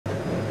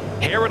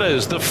Here it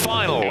is, the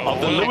final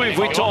of the Louis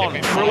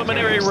Vuitton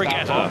Preliminary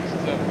Regatta.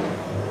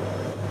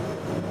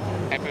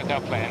 Happy with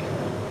our plan.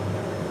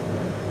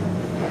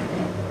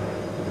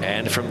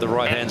 And from the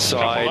right-hand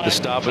side, the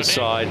starboard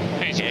side,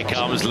 here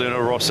comes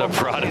Luna Rossa,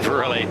 Prada,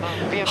 Pirelli.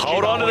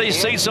 Hold on to these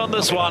seats on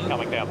this one.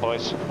 Coming down,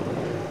 boys.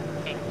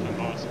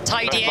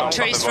 Tidy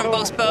entries from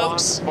both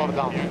boats.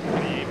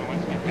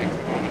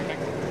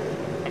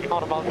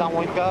 Normal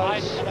downwind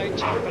guys.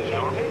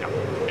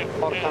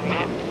 More coming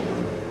in.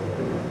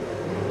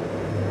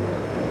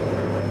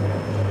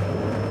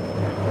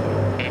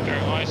 Very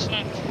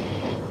Iceland.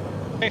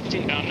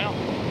 50 down now.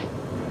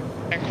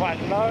 And quite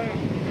low.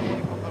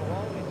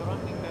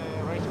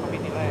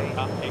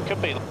 It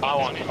could be low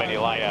on committee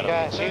layout.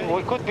 Yeah, see,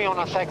 we could be on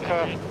a sec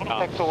to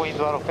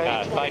window,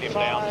 okay? Fade him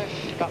down.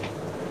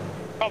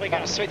 Probably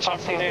going to switch up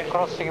from there.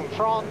 Crossing in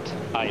front.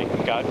 You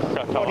can go.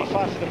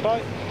 45 for the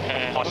boat.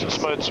 Nice and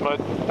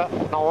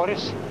smooth. No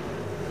worries.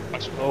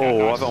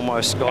 Oh, I've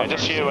almost got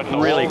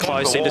really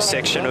close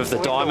intersection of the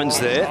diamonds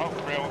there.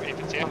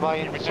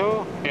 Standby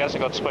 2. He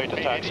hasn't got speed to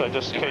take, so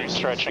just keep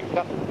stretching.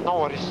 No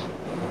worries.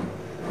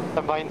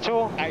 Standby 2.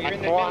 You're in the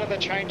middle of the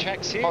train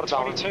tracks here.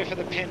 22 for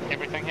the pin.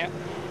 Everything here.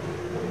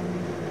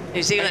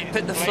 New Zealand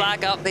put the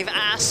flag up. They've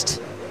asked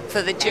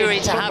for the jury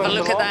to have a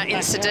look at that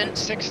incident.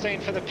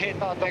 16 for the pin.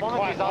 The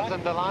one is out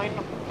in the line.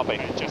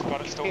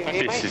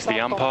 This is the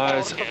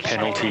umpires.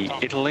 Penalty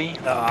Italy.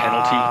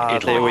 Penalty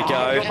Italy. There we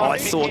go. I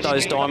thought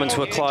those diamonds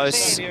were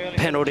close.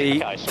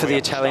 Penalty for the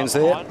Italians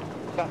there.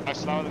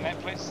 Slower than that,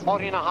 please. More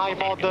in a high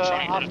mode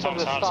after the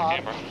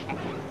start.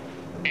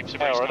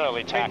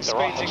 Early tack, the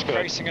right Speed's is good.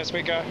 increasing as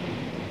we go.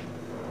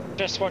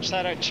 Just watch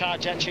that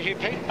charge at you here,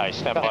 Pete. Hey,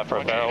 stand by for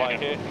a bear away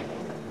here.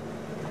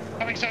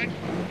 Coming soon.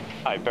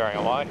 Hey, bearing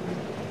away.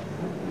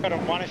 Got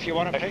on one if you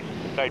want it, Pete.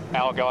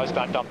 Our guys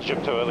don't dump the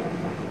ship too early.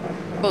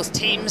 Both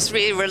teams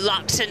really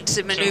reluctant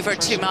to manoeuvre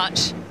too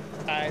much.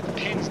 The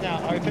pin's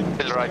now open.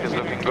 His right is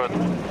looking good.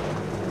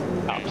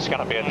 It's going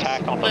to be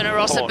attack on Luna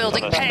Rossa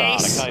building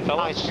pace. Okay,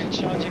 fellas.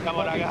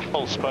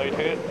 Full speed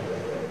here.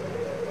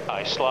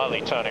 Hey,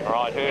 slowly turning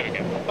right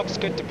here. Looks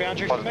good to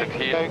boundary for me.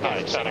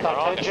 Hey, turning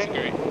right.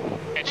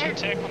 Engine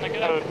attack when they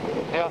get up.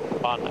 Yeah.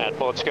 One, and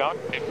board's going.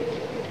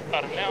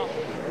 Now.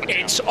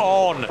 It's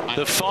on,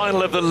 the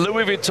final of the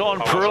Louis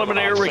Vuitton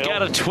Preliminary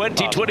Regatta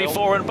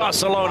 2024 in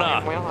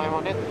Barcelona. I'm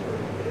on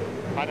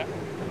it.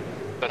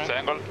 That's the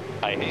angle.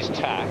 Hey, he's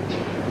tacked.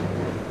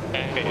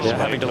 They're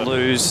having to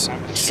lose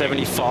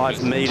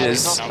 75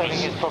 metres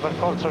for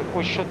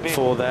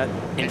for that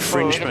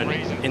infringement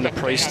in the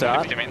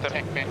pre-start.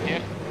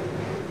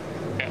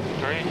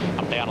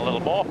 Up down a little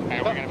more.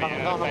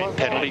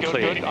 Penalty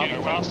cleared.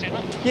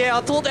 Yeah,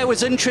 I thought that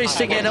was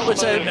interesting, and it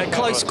was a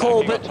close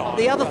call. But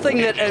the other thing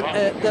that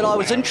I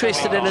was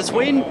interested in is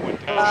when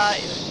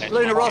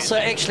Luna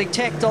Rossa actually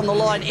tacked on the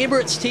line,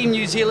 Emirates Team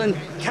New Zealand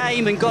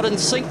came and got in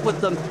sync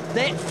with them.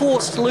 That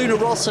forced Luna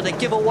Rossa to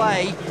give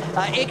away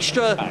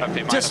extra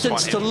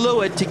distance to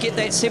leeward to get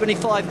that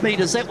 75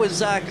 metres. That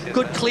was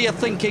good, clear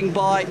thinking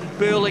by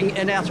Burling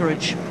and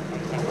Outeridge.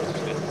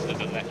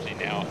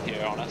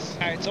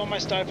 It's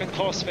almost open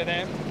course for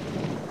them.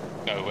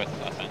 Go with,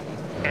 I think.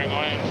 Bearing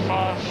iron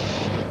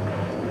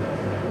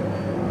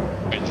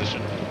 5.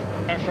 Position.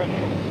 Go for it.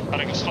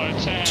 Cutting a slow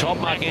turn. Top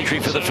mark entry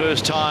for the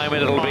first time,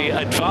 and it'll be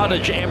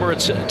advantage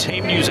Emirates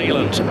Team New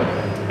Zealand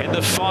in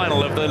the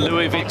final of the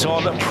Louis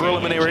Vuitton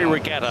Preliminary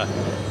Regatta.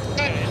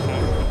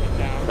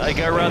 They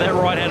go around that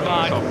right-hand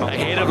mark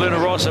ahead of Luna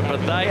Rossa,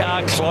 but they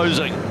are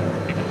closing.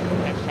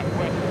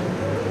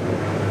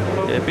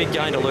 Yeah, big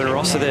gain to Luna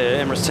Rossa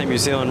there. Emirates Team New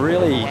Zealand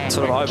really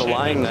sort of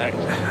overlaying that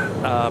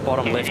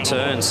bottom left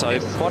turn. So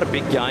quite a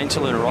big gain to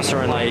Luna Rossa,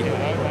 and they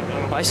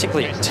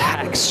basically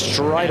tack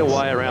straight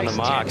away around the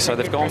mark. So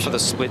they've gone for the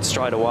split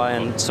straight away,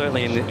 and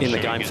certainly in the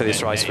game for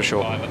this race for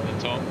sure.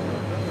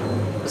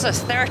 It was a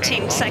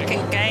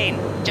 13-second gain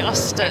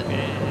just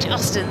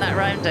in that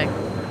rounding.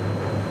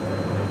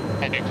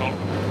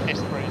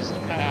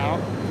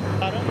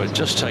 But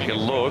just take a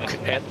look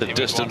at the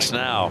distance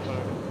now.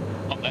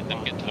 Not let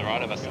them get to the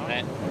right of us in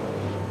that.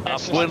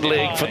 Upwind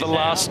leg for the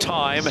last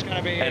time,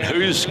 and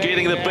who's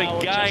getting the big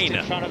gain?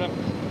 I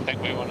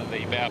think we're one of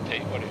the bow,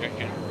 Pete. What do you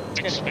reckon?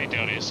 Speed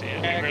down here, so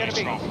Yeah, really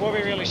strong. we'll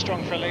be really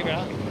strong for a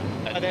lever.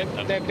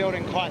 They're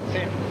building quite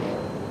thin.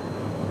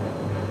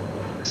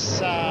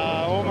 It's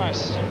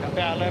almost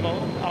about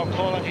level. I'll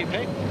call it here,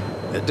 Pete.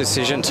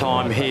 Decision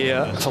time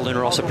here for Luna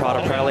Rossa,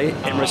 Prada, Pirelli.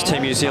 Emirates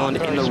Team New Zealand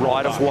in the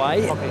right of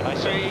way. I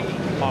see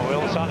my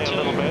wheels only a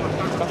little bit.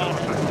 I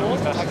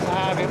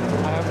have him.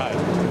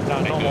 No,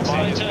 normal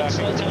mode.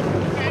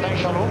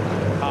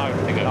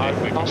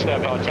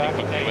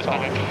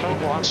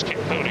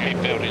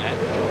 Keep building it.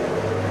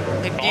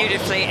 They're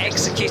beautifully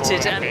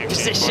executed and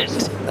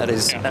positioned. That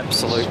is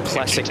absolute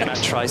classic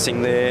match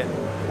racing there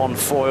on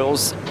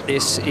foils.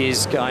 This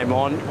is game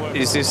on.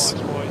 Is this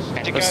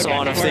a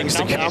sign of things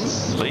to come?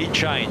 Lead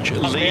change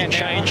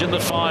in the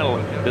final.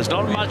 There's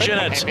not much in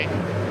it.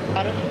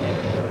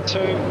 2,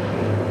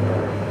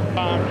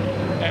 1,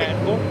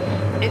 and boom.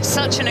 It's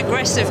such an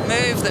aggressive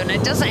move, though, and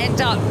it doesn't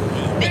end up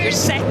that you're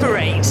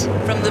separate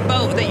from the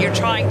boat that you're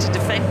trying to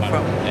defend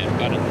from.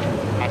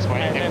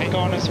 And they've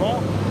gone as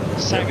well.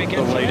 Same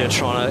again. The leader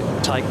trying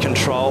to take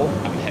control.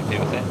 I'm happy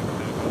with that.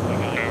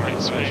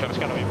 It's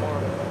going to be more.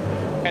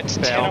 It's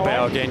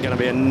Bow again, going to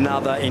be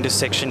another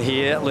intersection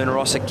here. Luna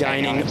Rossa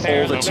gaining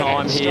all the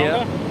time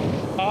here.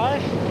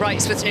 5,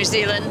 Rights with New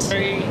Zealand.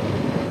 3,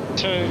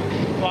 2,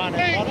 1,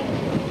 and bottom.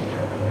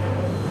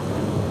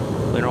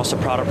 Luna Rossa,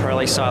 Prada,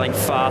 Pirelli sailing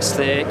fast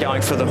there,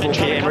 going for the hook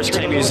here. Emirates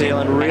Team New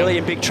Zealand really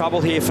in big trouble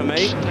here for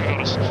me.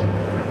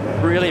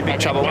 Really in big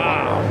trouble.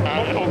 Wow.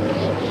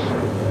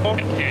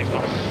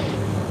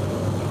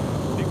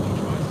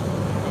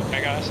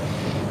 Hey guys.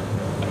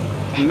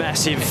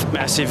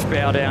 Massive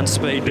bow down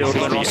speed build.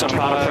 Luna Rossa,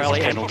 Prada,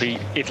 Pirelli. Penalty,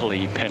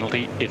 Italy,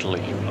 penalty,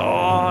 Italy.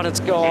 Oh, and it's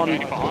gone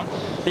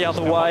the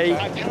other way.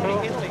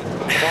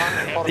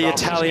 The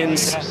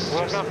Italians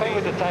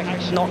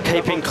not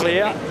keeping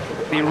clear.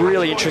 Be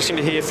really interesting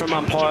to hear from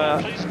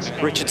umpire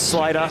Richard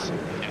Slater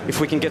if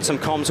we can get some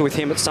comms with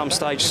him at some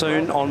stage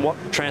soon on what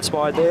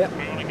transpired there.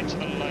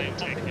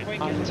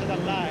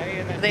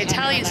 The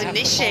Italians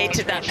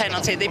initiated that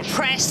penalty. They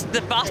pressed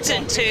the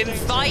button to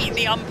invite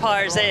the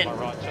umpires in.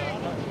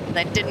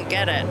 They didn't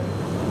get it.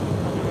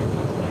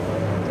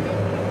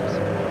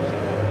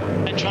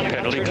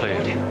 Penalty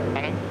cleared.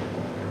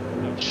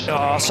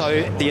 Oh,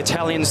 so the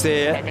Italians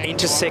there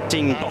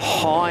intersecting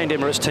behind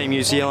Emirates Team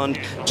New Zealand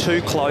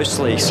too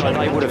closely, so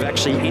they would have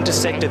actually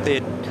intersected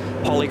their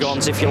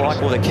polygons, if you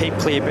like, or the keep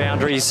clear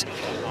boundaries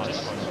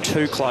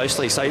too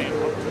closely. So,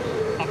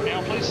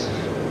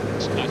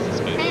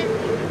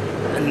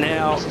 and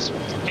now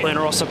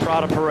Luna Rossa,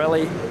 Prada,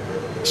 Pirelli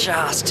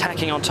just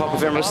tacking on top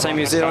of Emirates Team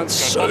New Zealand.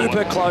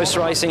 Super close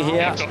racing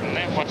here.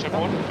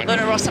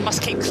 Luna Rossa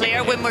must keep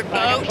clear, windward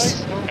boat.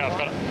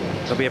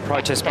 There'll be a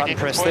protest button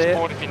pressed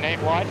there.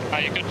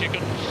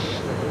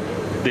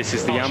 This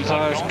is the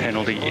umpires.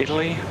 Penalty,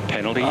 Italy.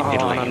 Penalty,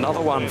 Italy. And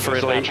another one for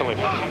Italy.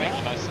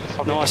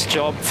 Nice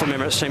job from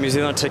Emirates Team New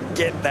Zealand to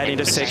get that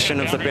intersection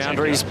of the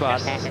boundaries,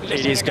 but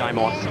it is game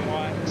on.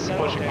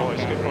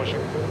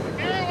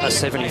 A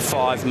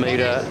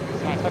 75-metre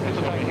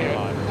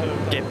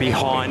get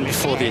behind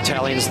for the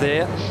Italians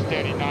there.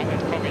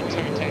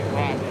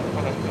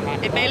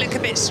 It may look a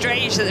bit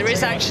strange that there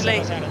is actually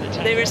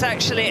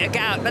a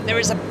gap, but there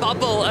is a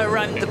bubble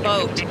around the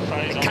boat.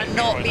 It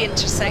cannot be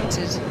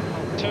intersected.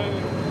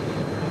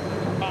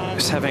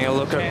 Just having a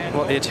look at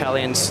what the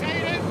Italians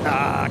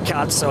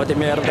cazzo di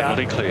merda.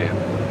 Penalty clear.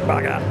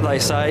 Bugger, they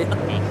say.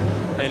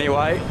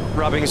 Anyway,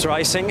 Rubbing's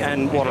racing,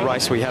 and what a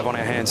race we have on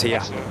our hands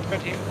here.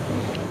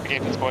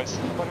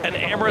 And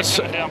Emirates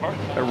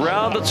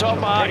around the top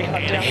mark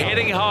and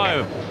heading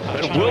home.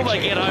 But will they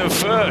get home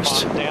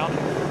first?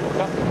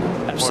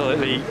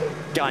 Absolutely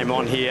game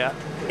on here.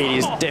 It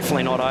is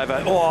definitely not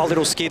over. Oh, a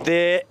little skid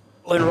there.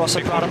 Luna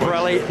Rossa, Prada,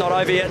 Pirelli, not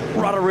over yet.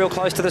 Rudder real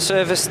close to the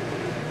surface.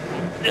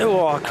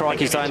 Oh,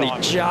 crikey's only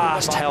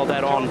just held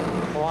that on.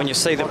 When you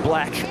see the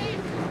black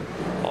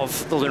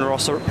of the Luna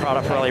Rossa,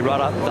 Prada, Pirelli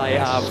rudder, they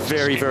are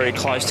very, very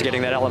close to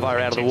getting that elevator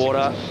out of the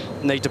water.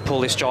 Need to pull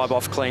this jibe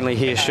off cleanly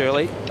here,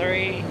 Shirley.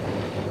 3.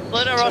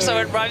 Luna Rossa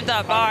went round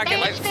that mark at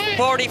like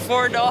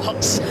 44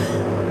 knots.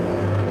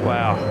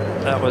 Wow,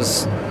 that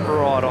was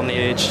right on the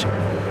edge.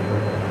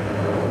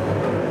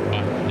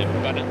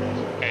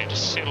 Okay,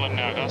 just settle in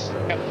now, guys.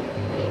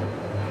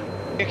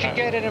 You can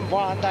get it in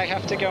 1, they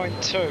have to go in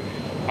 2.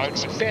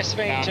 It's best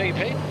VMG,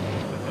 Pete.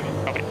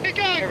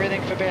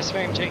 Everything for best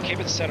VMG, keep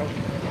it settled.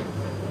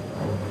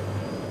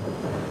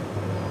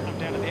 I'm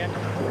down at the end.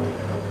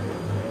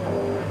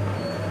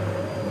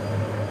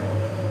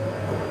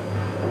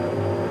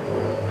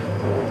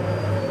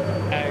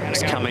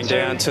 It's coming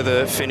down to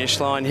the finish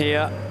line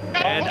here.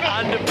 And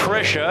under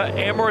pressure,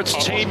 Emirates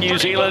Team New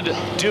Zealand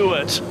do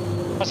it.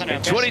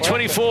 In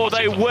 2024,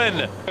 they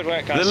win the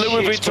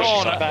Louis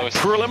Vuitton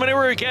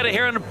preliminary regatta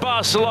here in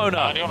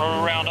Barcelona. Do you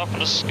want to round up and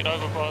just skid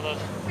over by the...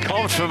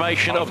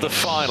 Confirmation of the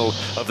final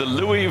of the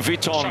Louis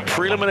Vuitton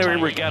preliminary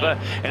regatta,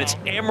 and it's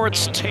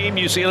Emirates Team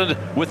New Zealand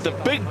with the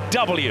big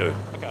W.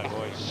 Okay,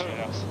 boys. 2,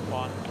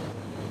 1.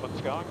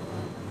 Let's go.